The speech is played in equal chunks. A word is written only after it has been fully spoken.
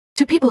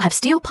Two people have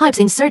steel pipes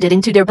inserted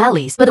into their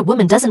bellies, but the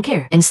woman doesn't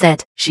care.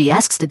 Instead, she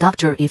asks the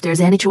doctor if there's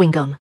any chewing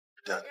gum.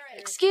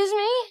 Excuse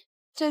me?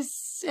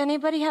 Does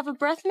anybody have a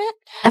breath mint?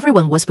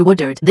 Everyone was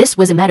bewildered. This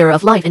was a matter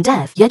of life and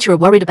death, yet you're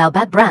worried about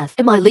bad breath.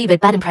 It might leave a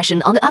bad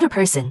impression on the other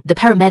person. The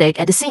paramedic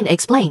at the scene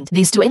explained.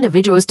 These two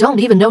individuals don't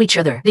even know each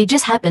other. They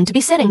just happened to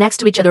be sitting next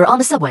to each other on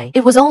the subway.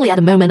 It was only at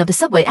the moment of the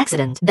subway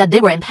accident that they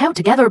were impaled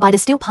together by the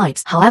steel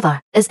pipes. However,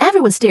 as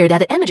everyone stared at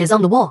the images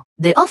on the wall,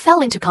 they all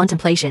fell into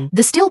contemplation.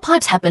 The steel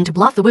pipes happened to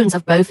block the wounds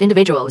of both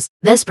individuals,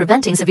 thus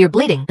preventing severe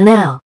bleeding.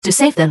 Now, to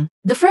save them,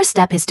 the first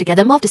step is to get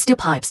them off the steel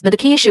pipes, but the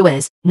key issue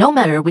is, no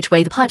matter which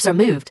way the pipes are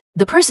moved,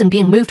 the person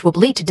being moved will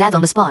bleed to death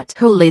on the spot.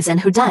 Who lives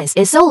and who dies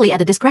is solely at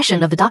the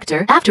discretion of the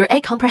doctor. After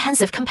a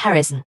comprehensive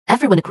comparison,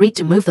 everyone agreed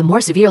to move the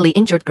more severely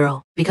injured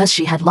girl. Because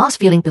she had lost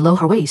feeling below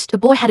her waist, the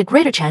boy had a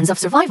greater chance of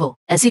survival,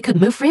 as he could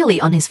move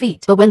freely on his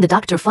feet. But when the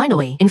doctor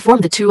finally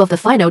informed the two of the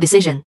final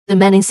decision, the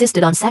man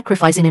insisted on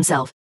sacrificing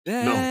himself.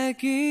 No.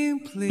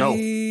 No.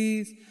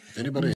 Anybody